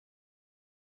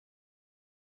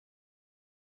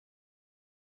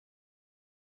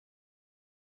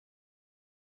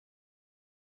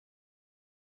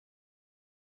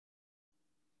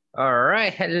All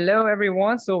right. Hello,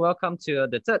 everyone. So, welcome to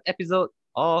the third episode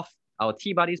of our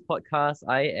Tea Buddies podcast.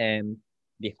 I am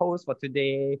the host for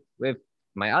today with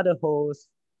my other host,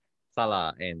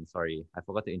 Salah. And sorry, I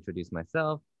forgot to introduce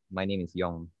myself. My name is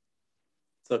Yong.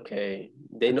 It's okay.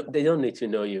 They don't need to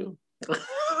know you.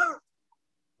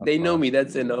 Of They know course. me.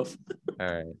 That's enough. All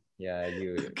right. Yeah,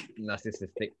 you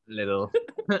narcissistic little.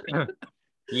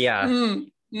 Yeah.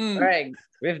 Mm, All mm. right.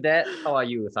 With that, how are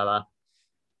you, Salah?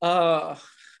 Uh,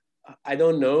 I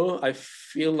don't know. I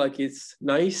feel like it's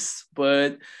nice,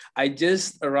 but I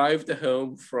just arrived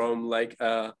home from like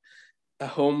a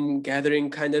home gathering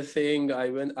kind of thing. I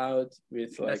went out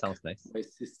with That like sounds nice. my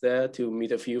sister to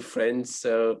meet a few friends.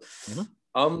 So Mm-hmm.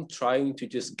 I'm trying to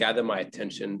just gather my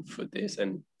attention for this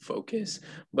and focus.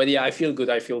 But yeah, I feel good.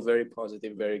 I feel very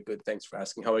positive, very good. Thanks for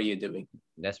asking. How are you doing?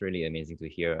 That's really amazing to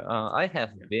hear. I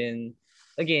have been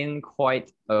again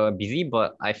quite busy,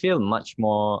 but I feel much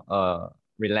more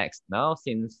relaxed now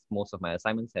since most of my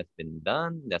assignments have been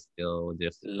done. There's still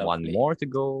just one Lovely. more to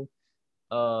go.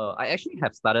 I actually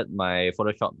have started my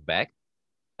Photoshop back.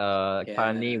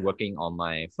 Currently Yeah. working on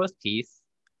my first piece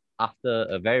after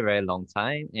a very very long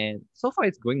time, and so far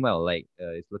it's going well. Like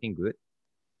it's looking good,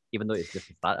 even though it's just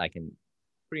a start. I can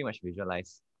pretty much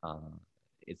visualize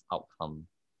its outcome.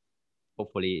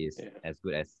 Hopefully is Yeah. as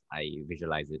good as I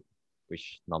visualize it,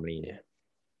 which normally Yeah.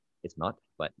 it's not.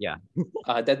 But yeah,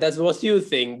 That's what you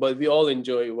think, but we all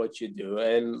enjoy what you do,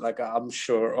 and like I'm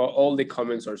sure all the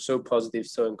comments are so positive,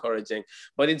 so encouraging.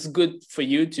 But it's good for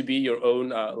you to be your own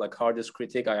like hardest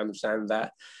critic. I understand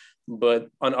that, but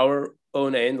on our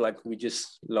own end, like we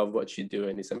just love what you do,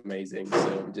 and it's amazing.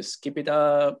 So just keep it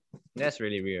up. that's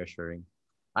really reassuring.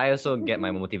 I also get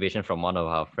my motivation from one of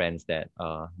our friends that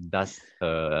does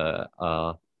her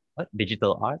what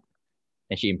digital art,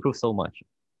 and she improved so much.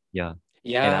 Yeah,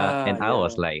 and Yeah, I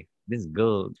was yeah. like, this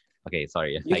girl. Okay,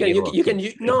 sorry, You I can gave you her can a you can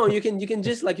hint. you, no you can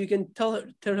just like you can tell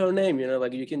her name,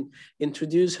 like you can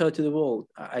introduce her to the world.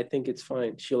 I think it's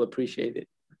fine. She'll appreciate it.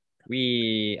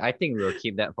 I think we'll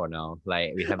keep that for now.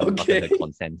 Like we haven't gotten Okay. the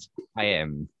consent. I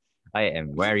am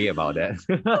wary about that.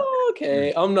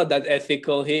 Okay, I'm not that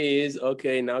ethical. He is.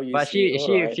 Okay, now you But see.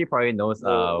 All right. she probably knows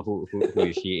Bold. who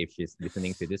is she if she's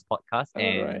listening to this podcast. All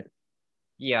And right.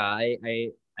 yeah, I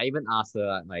even asked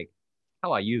her like,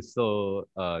 how are you so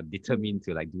determined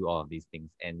to like do all of these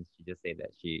things? And she just said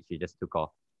that she just took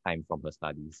off time from her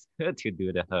studies to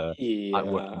do her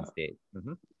artwork Yeah. instead.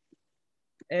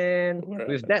 And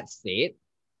with Right. that said,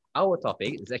 our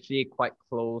topic is actually quite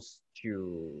close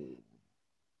to.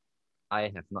 I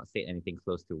have not said anything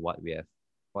close to what we have,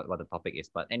 what the topic is.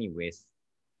 But anyways,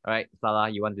 all right, Salah,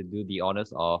 you want to do the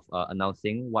honors of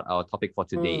announcing what our topic for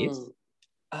today Hmm. is?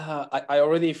 I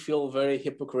already feel very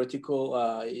hypocritical,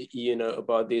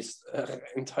 about this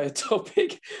entire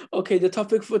topic. Okay, the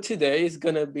topic for today is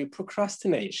gonna be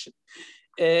procrastination,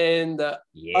 and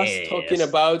us talking Yes.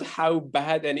 about how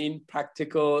bad and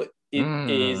impractical it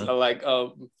is.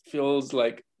 Mm. Feels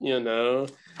like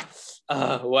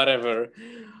whatever.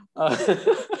 Uh,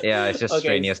 Yeah, it's just okay,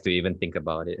 strenuous to even think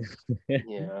about it.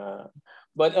 yeah,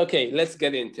 but okay, let's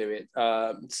get into it.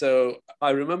 So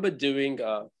I remember doing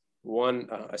one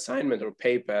assignment or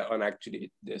paper on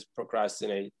actually this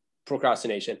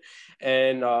procrastination,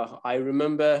 and I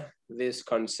remember this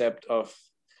concept of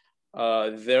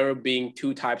there being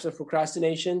two types of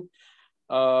procrastination.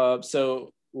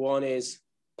 So one is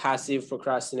passive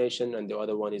procrastination, and the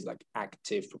other one is like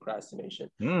active procrastination.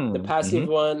 The passive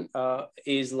Mm-hmm. one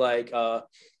is like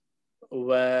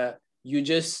where you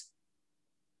just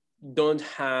don't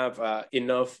have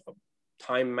enough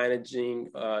time managing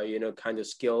kind of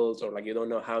skills, or like you don't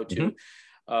know how Mm-hmm. to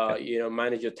Yep.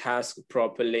 manage your task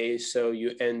properly, so you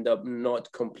end up not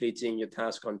completing your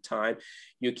task on time.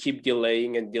 You keep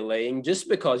delaying and delaying just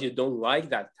because you don't like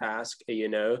that task,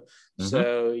 Mm-hmm.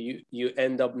 so you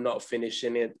end up not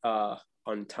finishing it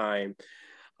on time.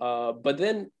 But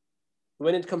then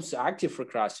when it comes to active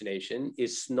procrastination,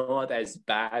 it's not as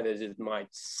bad as it might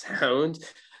sound.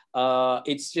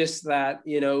 It's just that,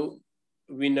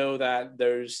 we know that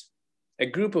there's a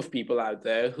group of people out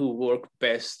there who work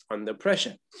best under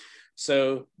pressure.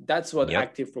 So that's what Yep.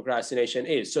 active procrastination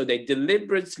is. So they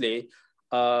deliberately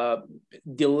uh,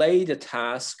 delay the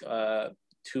task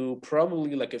to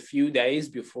probably like a few days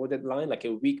before deadline, like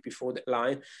a week before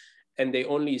deadline, and they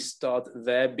only start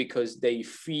there because they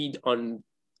feed on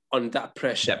that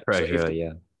pressure. That So if pressure,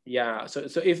 yeah.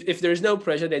 if there's no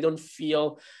pressure, they don't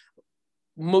feel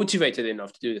motivated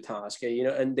enough to do the task,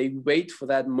 and they wait for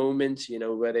that moment,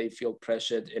 where they feel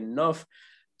pressured enough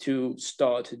to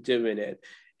start doing it.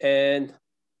 And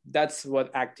that's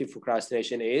what active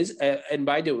procrastination is. And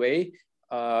by the way,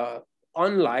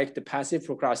 unlike the passive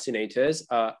procrastinators,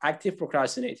 active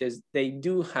procrastinators, they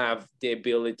do have the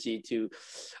ability to,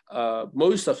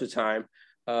 most of the time,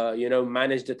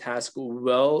 manage the task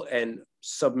well and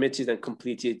submit it and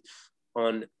complete it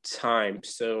on time.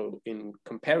 So in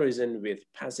comparison with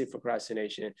passive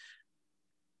procrastination,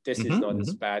 this is not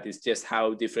as bad. It's just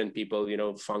how different people,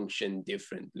 function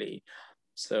differently.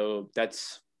 So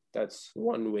that's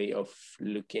one way of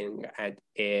looking at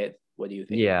it. What do you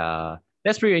think? Yeah,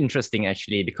 that's really interesting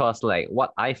actually, because like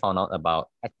what I found out about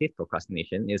active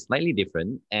procrastination is slightly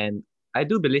different. And I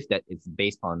do believe that it's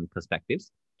based on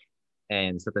perspectives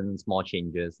and certain small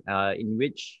changes, in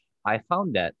which I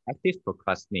found that active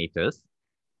procrastinators,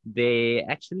 they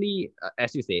actually,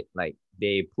 as you said, like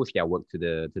they push their work to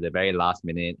the very last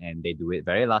minute, and they do it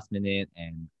very last minute,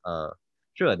 and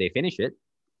sure, they finish it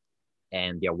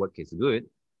and their work is good.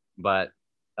 But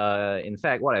in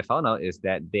fact, what I found out is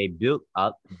that they build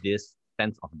up this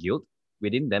sense of guilt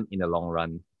within them in the long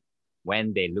run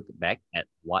when they look back at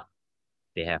what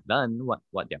they have done,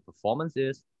 what their performance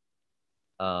is,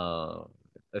 a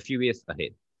few years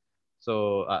ahead.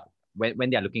 So when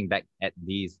they are looking back at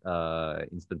these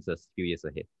instances few years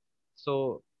ahead.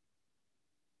 So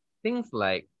things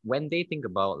like when they think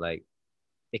about like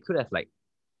they could have like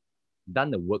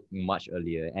done the work much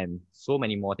earlier, and so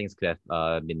many more things could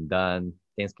have been done.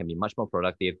 Things can be much more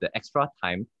productive. The extra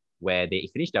time where they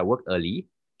finish their work early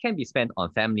can be spent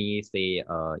on family, say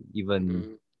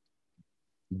even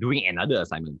doing another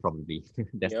assignment probably.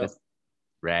 That's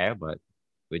rare, but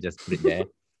we just put it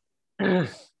there.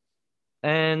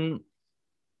 And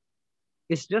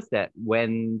it's just that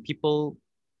when people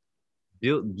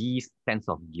build these sense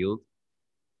of guilt,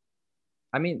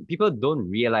 I mean, people don't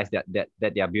realize that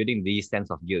they are building this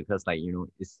sense of guilt, because like,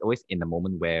 it's always in the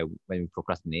moment where when we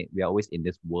procrastinate, we are always in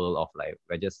this world of like,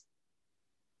 we're just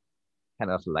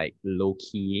kind of like low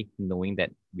key knowing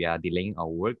that we are delaying our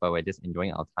work, but we're just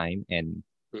enjoying our time, and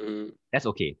that's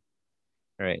okay.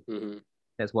 Right?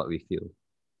 That's what we feel.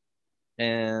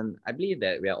 And I believe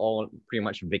that we are all pretty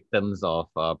much victims of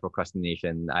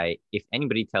procrastination. If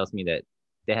anybody tells me that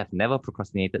they have never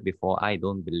procrastinated before, I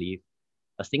don't believe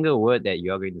a single word that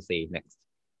you're going to say next,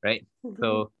 right?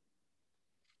 So,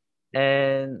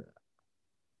 and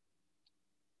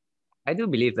I do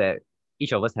believe that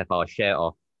each of us have our share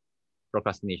of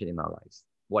procrastination in our lives.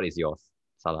 What is yours,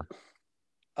 Salah?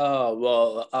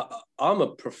 Well, I'm a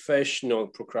professional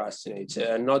procrastinator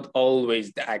and not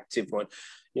always the active one,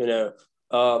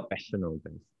 Professional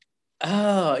things.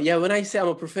 Yeah, when I say I'm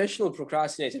a professional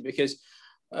procrastinator, because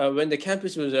when the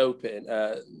campus was open,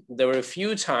 there were a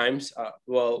few times,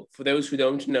 well, for those who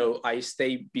don't know, I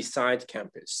stay beside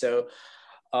campus. So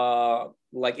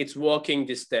like it's walking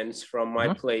distance from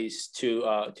my place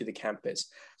to the campus.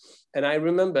 And I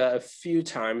remember a few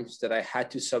times that I had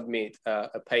to submit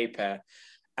a paper,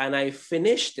 and I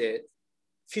finished it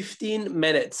 15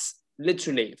 minutes,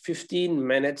 literally 15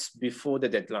 minutes before the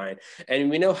deadline. And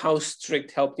we know how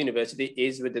strict Help University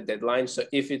is with the deadline. So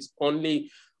if it's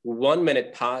only 1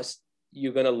 minute past,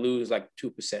 you're gonna lose like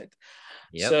 2%.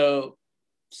 Yep.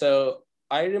 So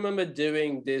I remember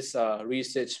doing this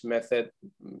research method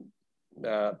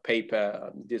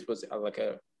paper. This was like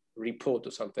a report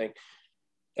or something.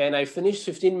 And I finished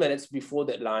 15 minutes before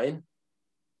deadline.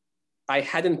 I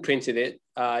hadn't printed it.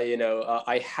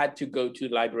 I had to go to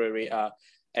the library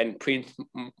and print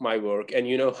my work. And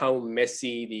you know how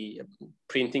messy the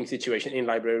printing situation in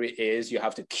library is. You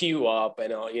have to queue up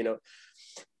and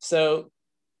So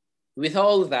with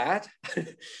all that,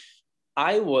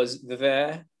 I was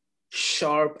there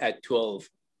sharp at 12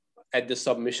 at the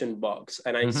submission box.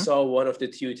 And I saw one of the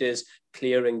tutors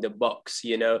clearing the box,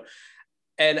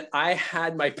 and I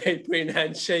had my paper in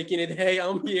hand, shaking it. Hey,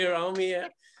 I'm here.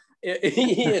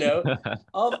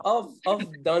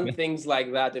 I've done things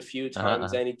like that a few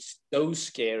times, and it's so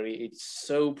scary. It's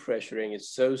so pressuring. It's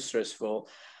so stressful.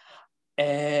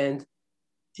 And,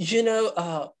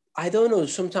 I don't know.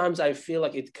 Sometimes I feel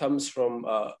like it comes from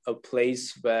a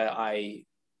place where I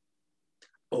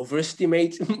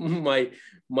overestimate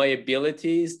my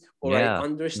abilities, or I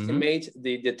underestimate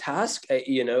the task.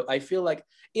 I feel like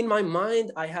in my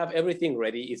mind I have everything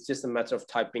ready. It's just a matter of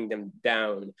typing them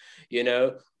down,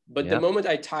 but the moment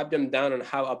I type them down, on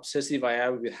how obsessive I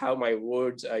am with how my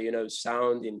words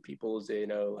sound in people's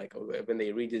like when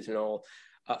they read it and all,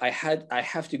 I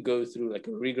have to go through like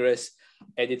a rigorous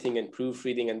editing and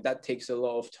proofreading, and that takes a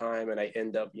lot of time, and I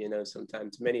end up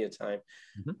sometimes many a time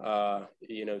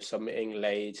submitting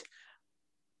late.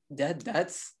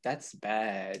 That's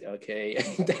bad. Okay.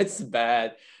 That's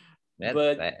bad. That's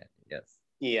bad. Yes.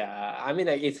 Yeah, I mean,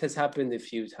 it has happened a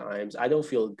few times. I don't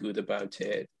feel good about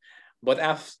it, but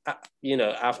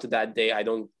after that day, I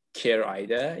don't care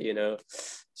either,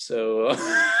 so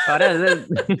Oh,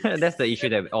 that's the issue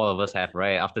that all of us have,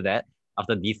 right? After that,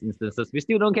 after these instances, we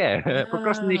still don't care.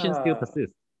 Procrastination still yeah,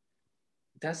 persists.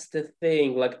 that's the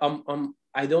thing. Like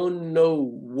I don't know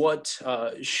what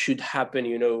should happen,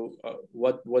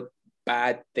 what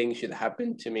bad thing should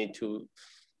happen to me to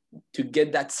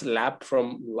get that slap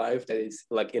from life that is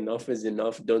like, enough is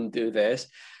enough, don't do this.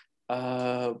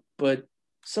 But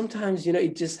sometimes,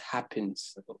 it just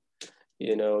happens.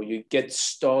 You get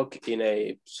stuck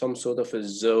in some sort of a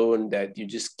zone that you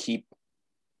just keep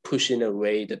pushing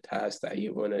away the task that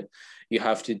you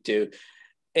have to do.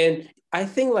 And I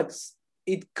think, like,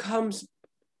 it comes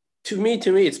to me,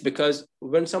 it's because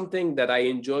when something that I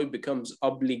enjoy becomes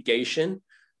obligation,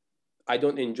 I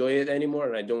don't enjoy it anymore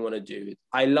and I don't want to do it.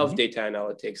 I love Mm-hmm. data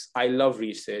analytics. I love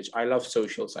research. I love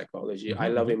social psychology. I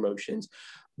Mm-hmm, love mm-hmm. emotions.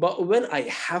 But when I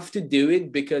have to do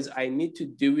it because I need to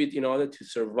do it in order to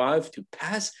survive, to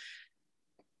pass,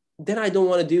 then I don't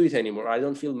want to do it anymore. I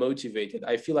don't feel motivated.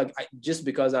 I feel like just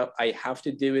because I have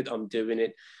to do it, I'm doing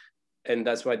it. And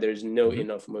that's why there's no Mm-hmm.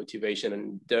 enough motivation.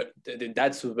 And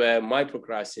that's where my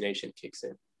procrastination kicks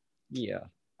in. Yeah.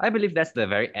 I believe that's the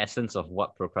very essence of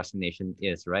what procrastination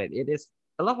is, right? It is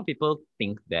a lot of people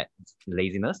think that it's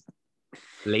laziness,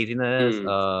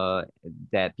 Mm,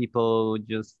 that people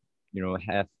just,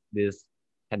 have this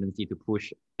tendency to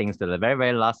push things to the very,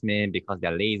 very last minute because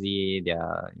they're lazy,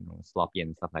 they're, sloppy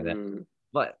and stuff like that. mm,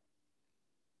 But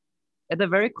at the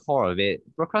very core of it,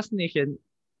 procrastination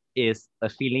is a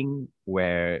feeling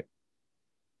where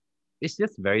it's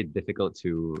just very difficult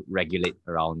to regulate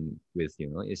around with,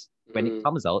 it's when it mm,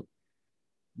 comes out,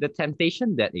 the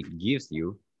temptation that it gives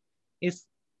you is,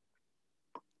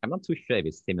 I'm not too sure if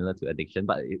it's similar to addiction,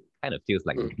 but it kind of feels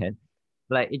like mm, that.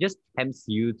 Like it just tempts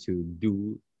you to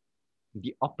do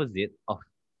the opposite of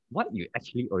what you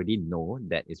actually already know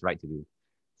that is right to do.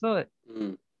 So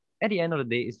mm. at the end of the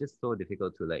day, it's just so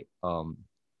difficult to like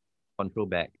control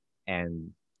back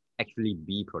and actually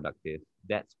be productive.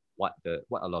 That's what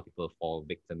a lot of people fall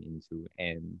victim into.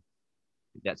 And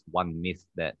that's one myth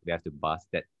that we have to bust,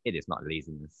 that it is not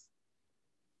laziness.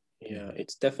 Yeah,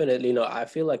 it's definitely no. I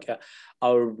feel like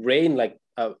our brain, like,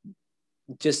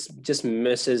 just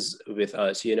messes with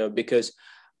us, because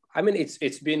I mean,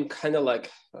 it's been kind of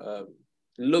like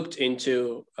looked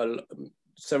into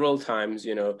several times,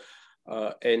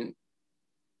 and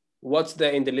what's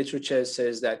there in the literature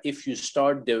says that if you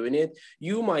start doing it,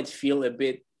 you might feel a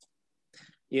bit,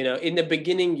 in the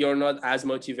beginning, you're not as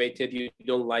motivated, you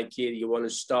don't like it, you want to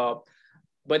stop.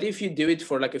 But if you do it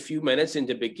for like a few minutes in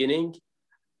the beginning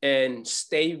and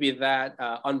stay with that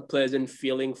unpleasant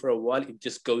feeling for a while, it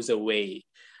just goes away.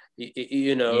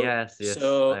 Yes, yes,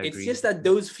 So I it's agree. just that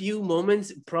those few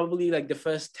moments, probably like the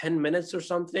first 10 minutes or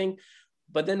something,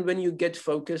 but then when you get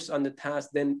focused on the task,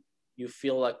 then you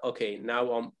feel like, okay,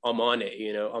 now I'm on it,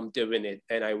 I'm doing it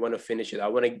and I want to finish it, I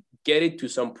want to get it to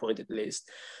some point at least.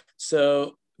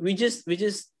 So we just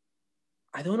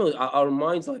I don't know, our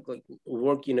minds like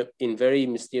work in very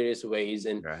mysterious ways,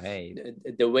 and Right.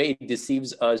 the way it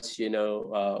deceives us,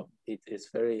 it's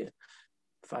very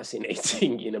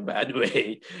fascinating in a bad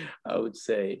way, I would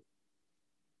say.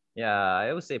 Yeah,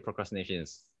 I would say procrastination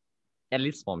is, at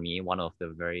least for me, one of the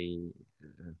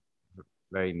uh,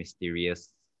 very mysterious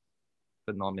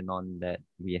phenomenon that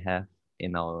we have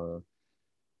in our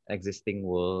existing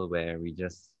world, where we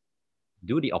just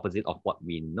do the opposite of what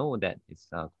we know that is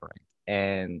correct.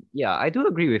 And yeah, I do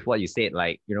agree with what you said.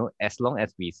 Like, as long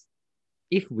as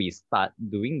if we start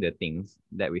doing the things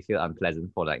that we feel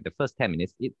unpleasant for like the first 10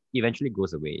 minutes, it eventually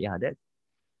goes away. Yeah, that's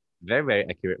very, very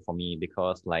accurate for me,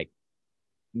 because like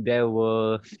there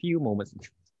were few moments,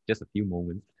 just a few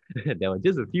moments, there were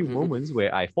just a few moments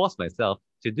where I forced myself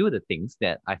to do the things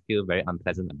that I feel very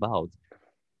unpleasant about.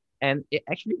 And it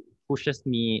actually pushes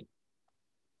me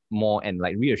more and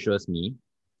like reassures me,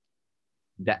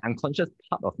 that unconscious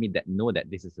part of me that know that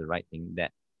this is the right thing,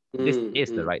 that this Mm,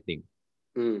 is the mm, right thing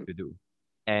mm, to do.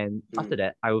 And after mm,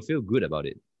 that, I will feel good about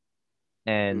it.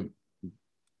 And mm.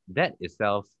 that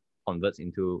itself converts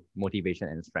into motivation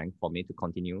and strength for me to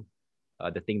continue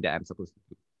the thing that I'm supposed to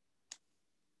do.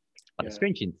 Yeah.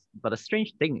 But the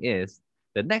strange thing is,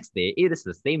 the next day it is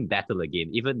the same battle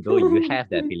again, even though you have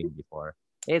that feeling before.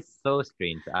 It's so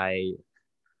strange. I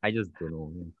just don't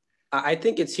know. I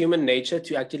think it's human nature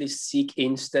to actually seek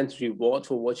instant reward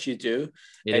for what you do.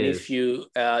 It And if is. you,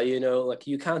 like,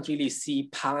 you can't really see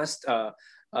past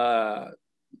that,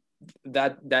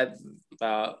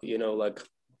 like,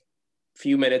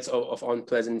 few minutes of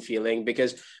unpleasant feeling,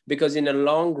 because in the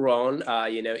long run,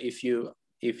 if you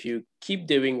if you keep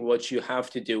doing what you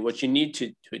have to do, what you need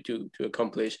to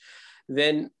accomplish,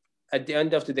 then at the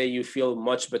end of the day, you feel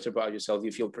much better about yourself.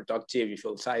 You feel productive, you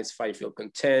feel satisfied, you feel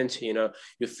content, you know,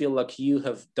 you feel like you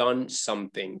have done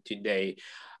something today.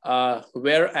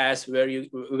 Whereas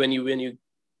when you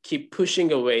keep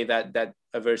pushing away that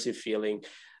aversive feeling,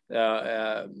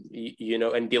 you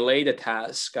know, and delay the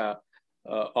task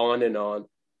on and on,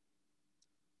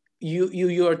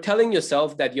 you are telling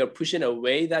yourself that you're pushing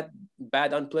away that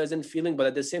bad, unpleasant feeling, but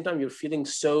at the same time, you're feeling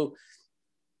so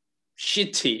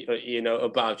shitty, you know,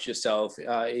 about yourself,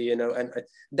 you know, and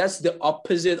that's the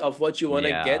opposite of what you want to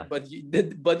Yeah. get, but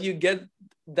you get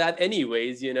that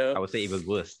anyways, you know. I would say even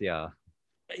worse. Yeah.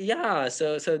 Yeah,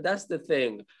 so that's the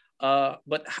thing.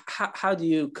 But how do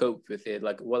you cope with it?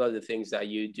 Like, what are the things that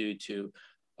you do to,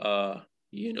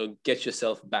 you know, get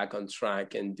yourself back on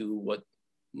track and do what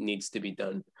needs to be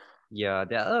done? Yeah,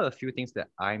 there are a few things that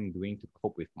I'm doing to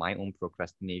cope with my own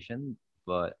procrastination,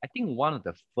 but I think one of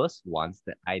the first ones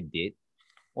that I did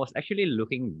was actually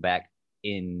looking back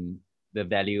in the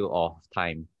value of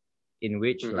time, in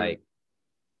which Mm-hmm. like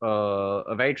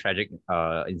a very tragic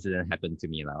incident happened to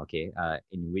me now, okay?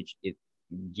 In which it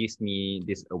gives me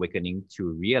this awakening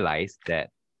to realize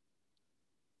that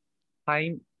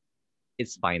time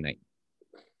is finite,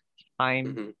 time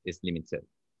Mm-hmm. is limited,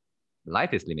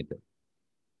 life is limited.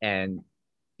 And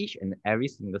each and every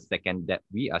single second that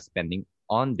we are spending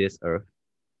on this earth,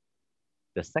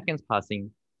 the seconds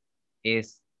passing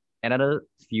is another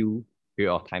few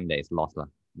period of time that is lost lah,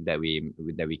 that we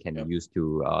can Yeah. use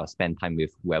to spend time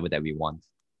with whoever that we want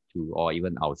to, or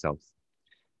even ourselves.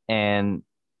 And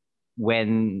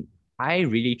when I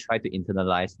really try to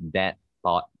internalize that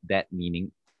thought, that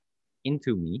meaning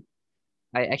into me,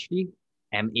 I actually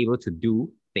am able to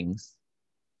do things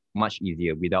much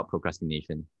easier without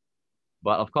procrastination.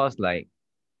 But of course, like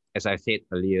as I said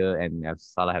earlier, and as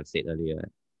Salah have said earlier,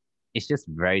 it's just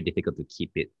very difficult to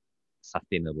keep it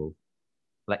sustainable.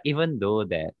 Like even though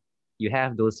that you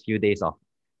have those few days of,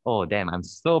 oh damn, I'm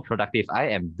so productive. I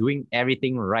am doing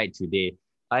everything right today.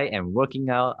 I am working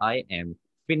out. I am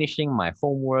finishing my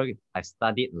homework. I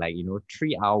studied like,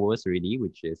 3 hours already,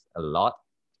 which is a lot.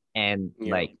 And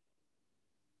Yeah. like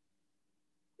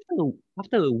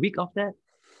after a week of that,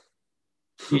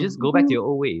 you just go back to your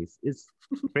old ways. It's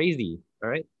crazy, all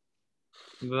right?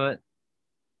 But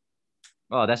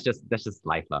well, that's just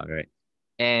life, lah, right?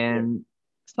 Yeah. And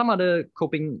some other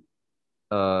coping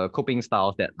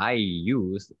styles that I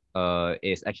use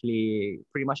is actually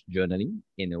pretty much journaling.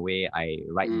 In a way, I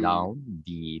write Mm. down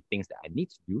the things that I need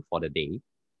to do for the day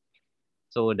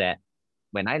so that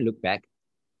when I look back,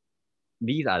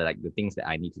 these are like the things that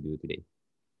I need to do today.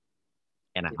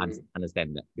 And I Mhm.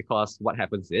 understand that because what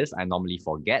happens is I normally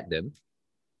forget them.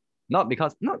 Not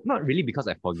really because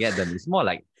I forget them. It's more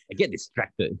like I get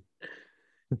distracted.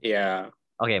 Yeah.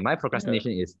 Okay, my Yeah.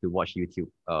 procrastination is to watch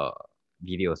YouTube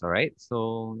videos, all right?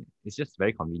 So it's just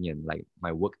very convenient. Like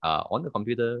my work on the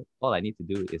computer, all I need to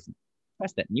do is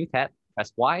press that new tab,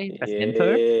 press Y, press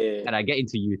enter, Yeah. and I get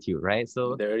into YouTube, right?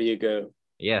 So There you go.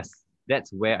 yes,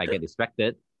 that's where I get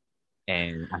distracted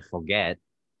and I forget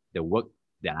the work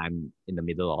that I'm in the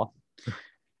middle of,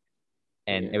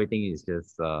 and Yeah. everything is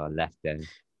just left there.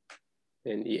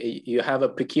 And you have a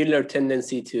peculiar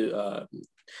tendency to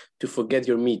forget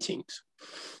your meetings.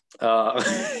 Uh,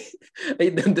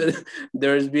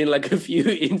 there's been like a few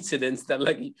incidents that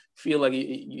like you feel like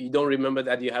you don't remember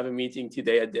that you have a meeting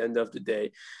today at the end of the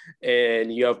day,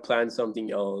 and you have planned something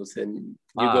else, and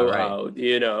you Ah, go right. out.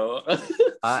 You know,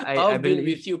 I I've been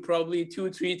believe with you probably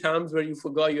 2, 3 times where you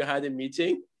forgot you had a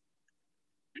meeting.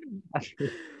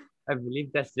 I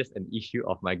believe that's just an issue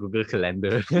of my Google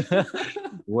Calendar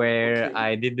where Okay.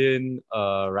 I didn't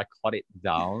record it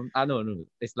down. Ah no, no.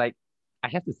 It's like I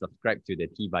have to subscribe to the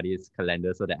T Buddies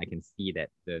calendar so that I can see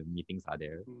that the meetings are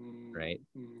there, right?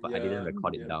 But I didn't Yeah,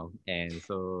 record it yeah, down. And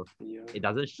so yeah. it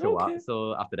doesn't show up. Okay.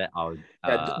 So after that I'll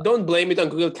Yeah, don't blame it on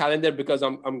Google Calendar because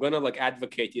I'm gonna like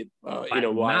advocate it in but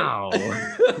a while. now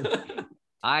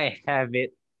I have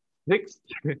it fixed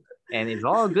and it's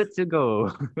all good to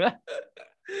go.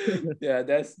 Yeah,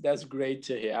 that's great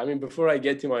to hear. I mean, before I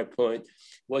get to my point,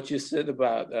 what you said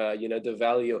about you know, the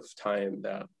value of time,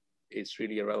 that it's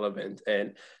really relevant.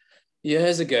 And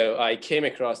years ago, I came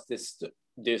across this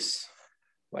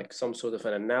like some sort of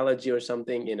an analogy or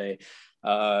something in a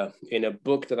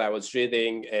book that I was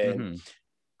reading, and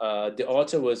Mm-hmm. the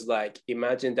author was like,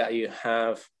 imagine that you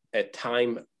have a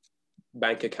time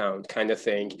bank account kind of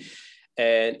thing,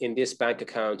 and in this bank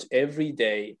account, every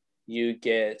day you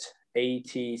get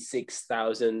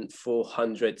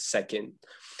 86,400 seconds.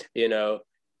 You know,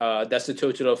 that's the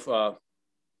total of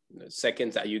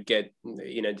seconds that you get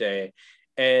in a day.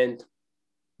 And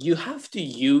you have to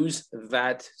use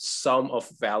that sum of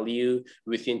value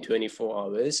within 24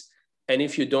 hours. And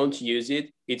if you don't use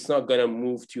it, it's not going to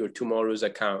move to your tomorrow's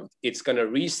account. It's going to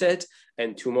reset.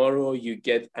 And tomorrow you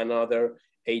get another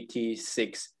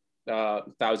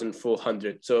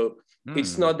 86,400. So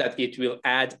it's not that it will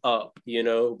add up,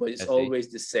 but it's always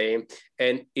the same.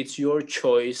 And it's your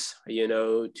choice,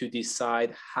 to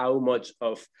decide how much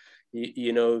of,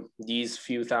 these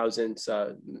few thousand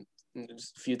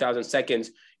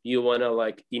seconds you want to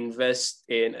like invest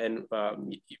in and,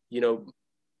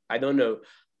 I don't know,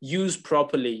 use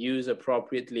properly, use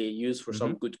appropriately, use for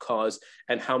some good cause,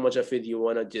 and how much of it you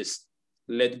want to just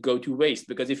let go to waste.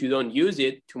 Because if you don't use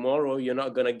it, tomorrow you're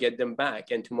not going to get them back,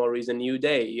 and tomorrow is a new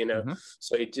day,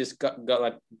 so it just got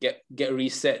like get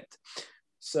reset.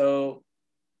 So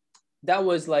that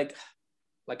was like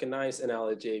a nice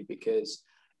analogy, because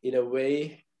in a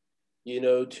way,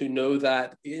 to know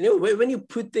that, when you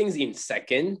put things in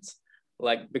seconds,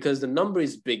 like, because the number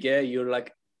is bigger, you're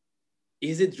like,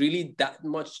 is it really that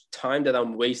much time that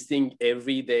I'm wasting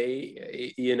every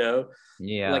day?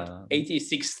 Yeah. Like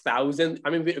 86,000.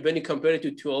 I mean, when you compare it to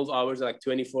 12 hours, like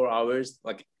 24 hours,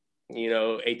 like,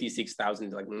 86,000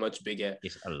 is like much bigger.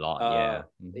 It's a lot. Yeah.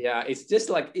 Yeah. It's just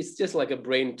like a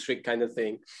brain trick kind of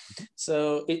thing.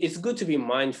 So it's good to be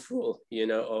mindful,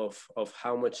 of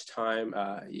how much time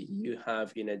you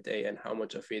have in a day, and how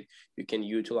much of it you can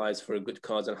utilize for a good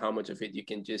cause, and how much of it you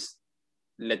can just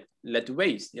let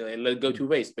waste, let go to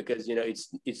waste, because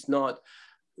it's not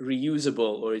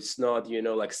reusable, or it's not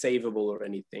like savable or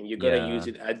anything. You gotta use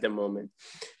it at the moment.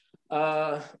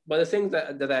 But the thing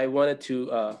that I wanted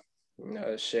to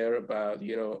share about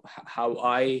how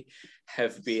I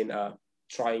have been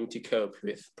trying to cope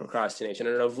with procrastination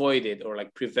and avoid it, or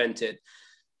like prevent it,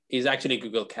 is actually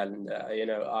Google Calendar.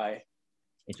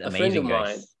 It's a amazing, friend of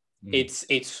guys. mine, it's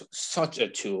such a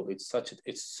tool. It's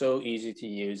so easy to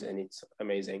use, and it's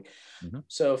amazing.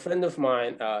 So a friend of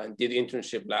mine did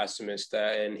internship last semester,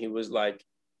 and he was like,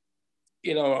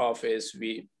 in our office,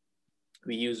 we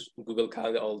use Google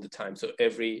Calendar all the time. So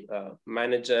every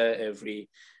manager, every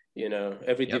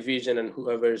division, and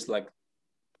whoever's like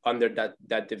under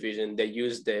that division, they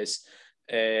use this.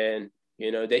 And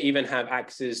they even have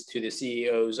access to the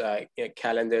CEO's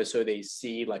calendar, so they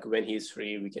see like when he's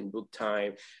free, we can book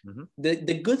time.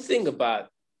 The good thing about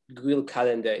Google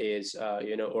Calendar is,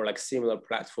 or like similar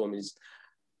platform, is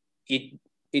it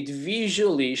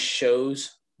visually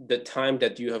shows the time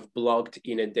that you have blocked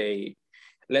in a day.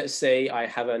 Let's say I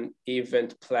have an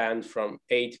event planned from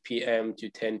 8 p.m. to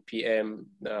 10 p.m.,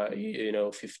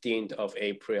 15th of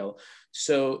April.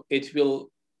 So it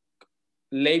will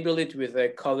label it with a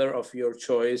color of your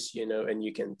choice, and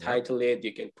you can title it,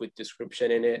 you can put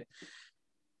description in it.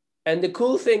 And the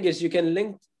cool thing is you can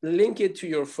link it to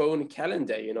your phone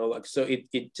calendar, like, so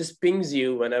it just pings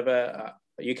you whenever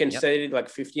you can set it like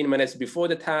 15 minutes before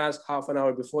the task, half an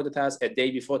hour before the task, a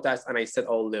day before task. And I set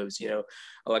all those,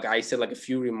 like I set like a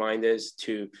few reminders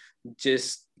to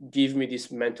just give me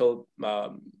this mental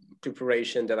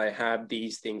preparation that I have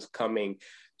these things coming.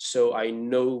 So I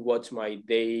know what my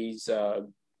days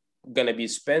gonna be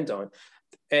spent on.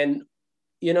 And,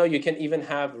 you can even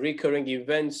have recurring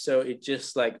events. So it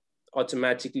just like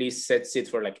automatically sets it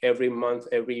for like every month,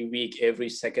 every week, every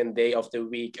second day of the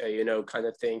week, kind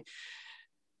of thing.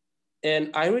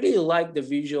 And I really like the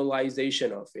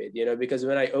visualization of it, because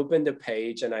when I open the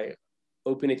page and I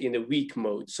open it in the week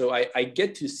mode, so I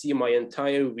get to see my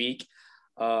entire week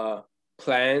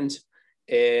planned.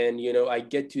 And, I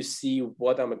get to see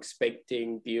what I'm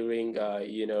expecting during,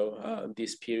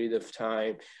 this period of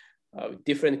time,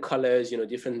 different colors,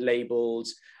 different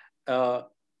labels. And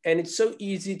it's so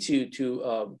easy to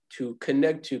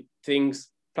connect to things,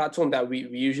 platform that we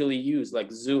usually use,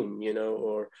 like Zoom,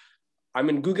 or, I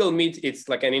mean, Google Meet, it's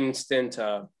like an instant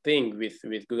thing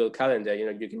with Google Calendar.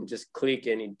 You can just click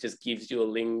and it just gives you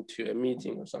a link to a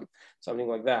meeting or something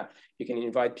like that. You can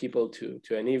invite people to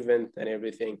an event and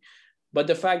everything. But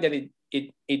the fact that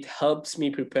it helps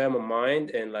me prepare my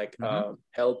mind, and like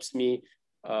helps me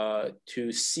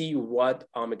to see what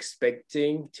I'm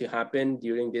expecting to happen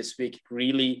during this week,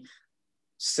 really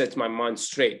set my mind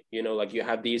straight. Like, you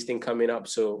have these things coming up,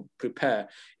 so prepare.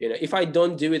 If I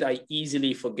don't do it, I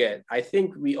easily forget. I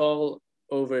think we all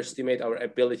overestimate our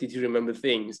ability to remember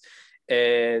things.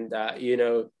 And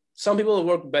some people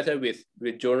work better with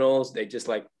journals. They just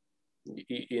like,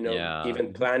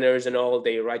 even planners and all,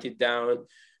 they write it down.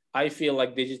 I feel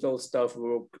like digital stuff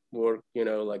work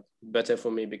like better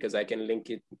for me, because I can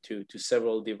link it to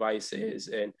several devices,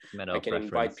 and I can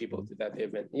invite people to that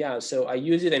event. Yeah, so I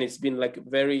use it, and it's been like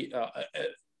very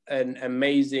an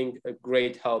amazing, a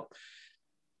great help.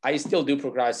 I still do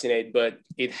procrastinate, but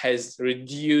it has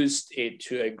reduced it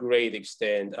to a great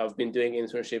extent. I've been doing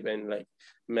internship and like,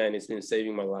 man, it's been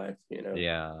saving my life,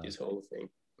 Yeah. this whole thing.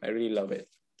 I really love it.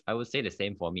 I would say the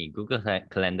same for me. Google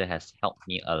Calendar has helped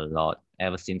me a lot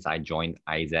ever since I joined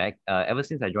Isaac. Ever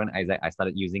since I joined Isaac, I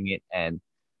started using it, and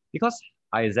because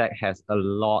Isaac has a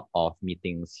lot of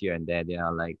meetings here and there, they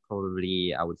are like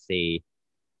probably, I would say,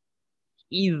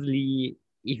 easily,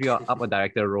 if you're up a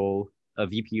director role, a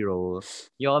VP role,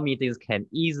 your meetings can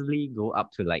easily go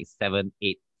up to like 7,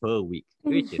 8 per week,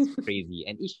 which is crazy.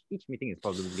 And each meeting is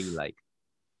probably like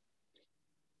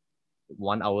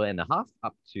 1 hour and a half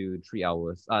up to 3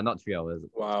 hours. Not 3 hours.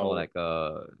 Wow. It's more like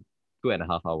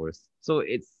 2.5 hours. So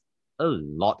it's a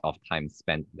lot of time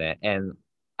spent there. And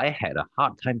I had a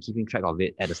hard time keeping track of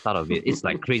it at the start of it. It's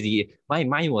like crazy. My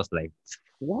mind was like,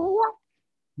 what?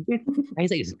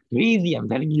 Isaac is crazy, I'm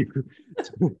telling you.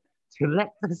 to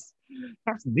let us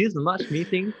have this much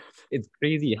meeting, it's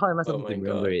crazy. How am I supposed to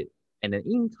remember it? And then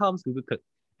in comes Google.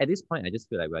 At this point, I just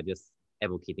feel like we're just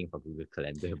advocating for Google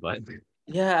Calendar, but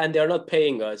yeah, and they're not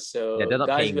paying us, so yeah,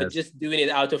 guys, we're just doing it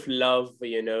out of love,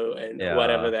 and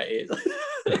whatever that is.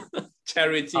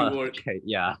 Charity work. Okay,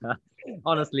 yeah.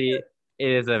 Honestly, it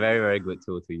is a very, very good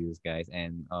tool to use, guys,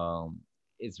 and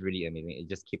it's really amazing. It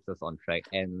just keeps us on track.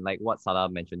 And like what Salah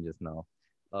mentioned just now,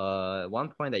 one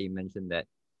point that you mentioned, that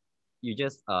you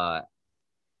just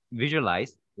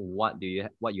visualize what you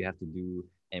have to do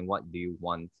and what do you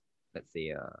want, let's say,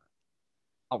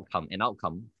 an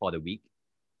outcome for the week,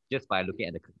 just by looking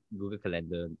at the Google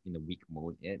Calendar in the week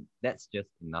mode. And that's just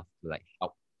enough to like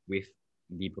help with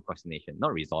the procrastination.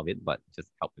 Not resolve it, but just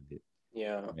help with it.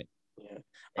 Yeah. Right? Yeah.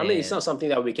 I mean, it's not something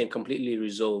that we can completely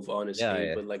resolve,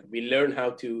 honestly, but like we learn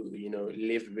how to,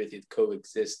 live with it,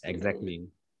 coexist. Exactly.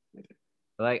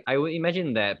 Like I would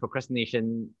imagine that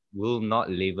procrastination will not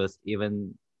leave us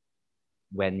even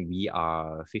when we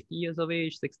are 50 years of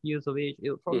age, 60 years of age.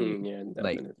 It'll probably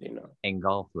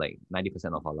engulf like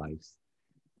 90% of our lives.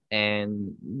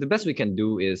 And the best we can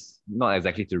do is not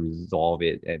exactly to resolve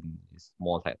it, and it's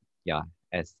more like,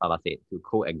 as Salah said, to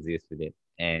coexist with it.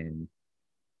 And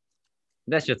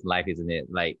that's just life, isn't it?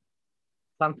 Like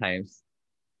sometimes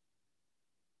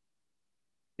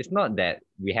it's not that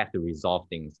we have to resolve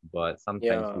things, but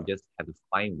sometimes we just have to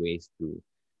find ways to,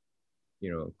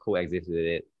 coexist with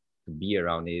it, to be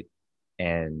around it,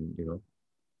 and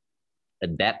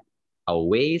adapt our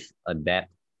ways,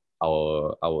 adapt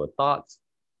our thoughts,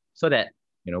 so that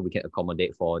we can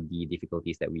accommodate for the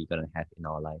difficulties that we're gonna have in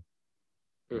our life.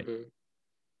 Mm-hmm.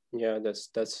 Yeah,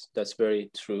 that's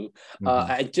very true.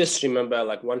 I just remember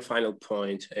like one final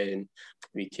point, and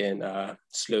we can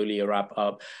slowly wrap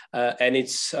up. And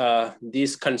it's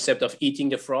this concept of eating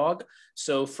the frog.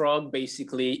 So frog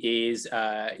basically is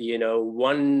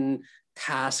one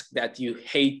task that you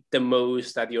hate the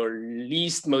most, that you're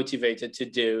least motivated to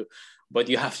do, but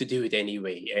you have to do it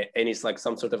anyway, and it's like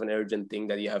some sort of an urgent thing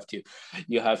that you have to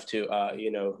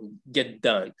get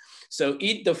done. So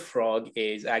eat the frog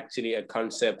is actually a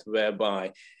concept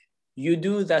whereby you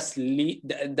do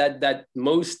that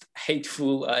most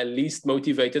hateful, least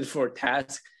motivated for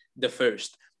task the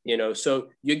first. So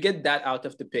you get that out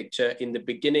of the picture in the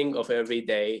beginning of every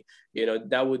day.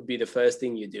 That would be the first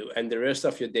thing you do, and the rest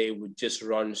of your day would just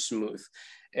run smooth.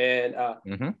 And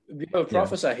we have a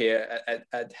professor here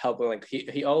at Helping. Like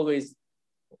he always,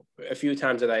 a few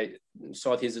times that I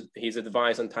sought his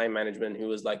advice on time management, he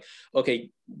was like, okay,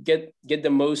 get the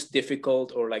most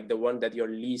difficult, or like the one that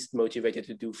you're least motivated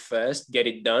to do first, get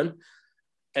it done,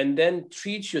 and then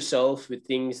treat yourself with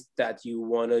things that you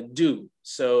want to do.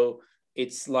 So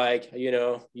it's like,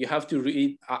 you have to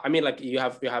read. I mean, like you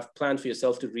have planned for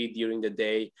yourself to read during the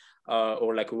day,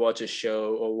 or like watch a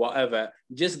show or whatever.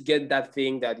 Just get that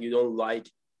thing that you don't like,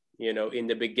 in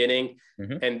the beginning,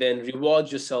 and then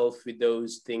reward yourself with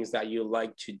those things that you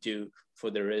like to do for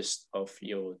the rest of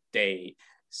your day.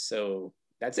 So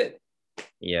that's it.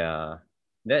 Yeah,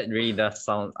 that really does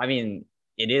sound, I mean,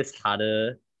 it is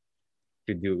harder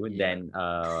to do than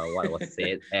what was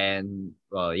said. And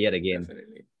well, yet again,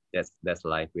 definitely. That's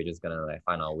life. We're just gonna like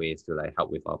find our ways to like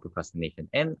help with our procrastination.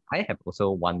 And I have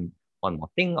also one more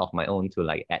thing of my own to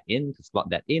like add in, to slot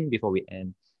that in before we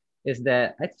end, is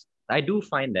that I do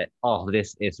find that all of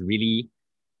this is really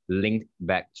linked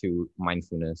back to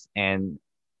mindfulness. And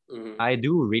I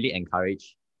do really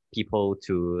encourage people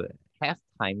to have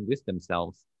time with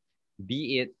themselves,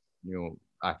 be it,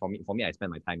 for me, I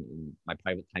spend my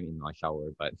private time in my shower,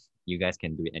 but you guys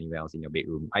can do it anywhere else in your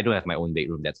bedroom. I don't have my own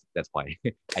bedroom. That's why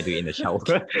I do it in the shower.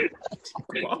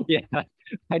 Yeah,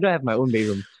 I don't have my own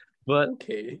bedroom, but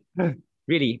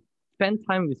really, spend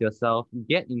time with yourself,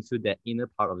 get into that inner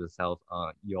part of yourself,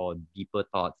 your deeper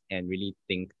thoughts, and really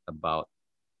think about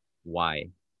why.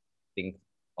 Think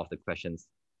of the questions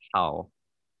how,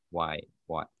 why,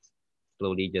 what.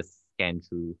 Slowly just scan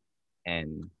through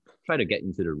and try to get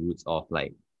into the roots of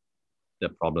like the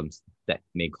problems that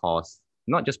may cause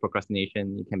not just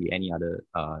procrastination, it can be any other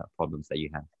problems that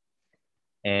you have.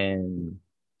 And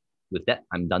with that,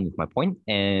 I'm done with my point,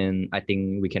 and I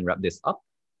think we can wrap this up.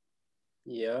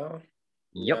 Yeah.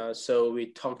 Yep. Yeah. So we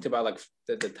talked about like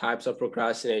the types of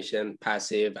procrastination,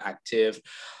 passive, active.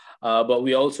 But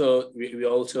we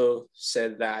also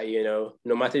said that, you know,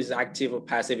 no matter it's active or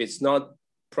passive, it's not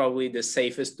probably the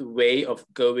safest way of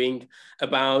going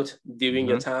about doing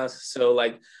your tasks. So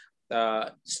like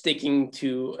sticking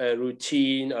to a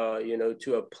routine or, you know,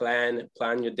 to a plan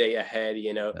your day ahead,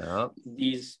 you know,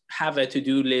 these have a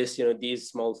to-do list, you know, these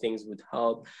small things would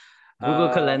help. Google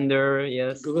Calendar,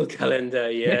 yes. Google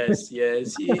Calendar, yes,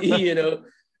 yes. You know,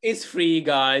 it's free,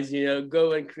 guys. You know,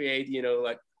 go and create. You know,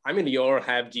 like I mean, you all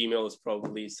have Gmails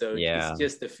probably, so it's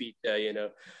just a feature. You know,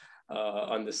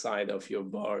 on the side of your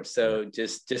bar. So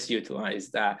just utilize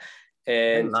that.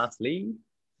 And lastly,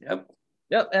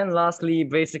 and lastly,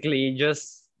 basically,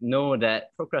 just know that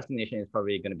procrastination is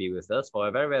probably going to be with us for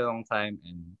a very, very long time,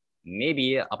 and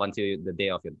maybe up until the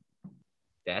day of your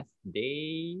death,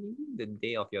 the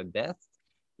day of your death.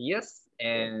 Yes,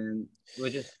 and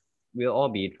we'll all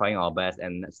be trying our best,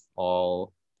 and let's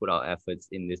all put our efforts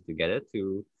in this together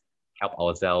to help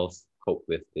ourselves cope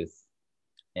with this.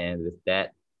 And with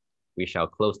that, we shall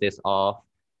close this off.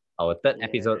 Our third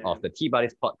episode of the Tea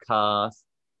Buddies podcast.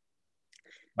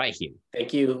 Right here.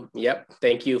 Thank you. Yep.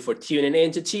 Thank you for tuning in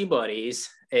to Tea Buddies,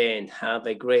 and have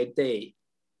a great day.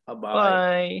 Bye-bye.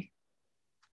 Bye.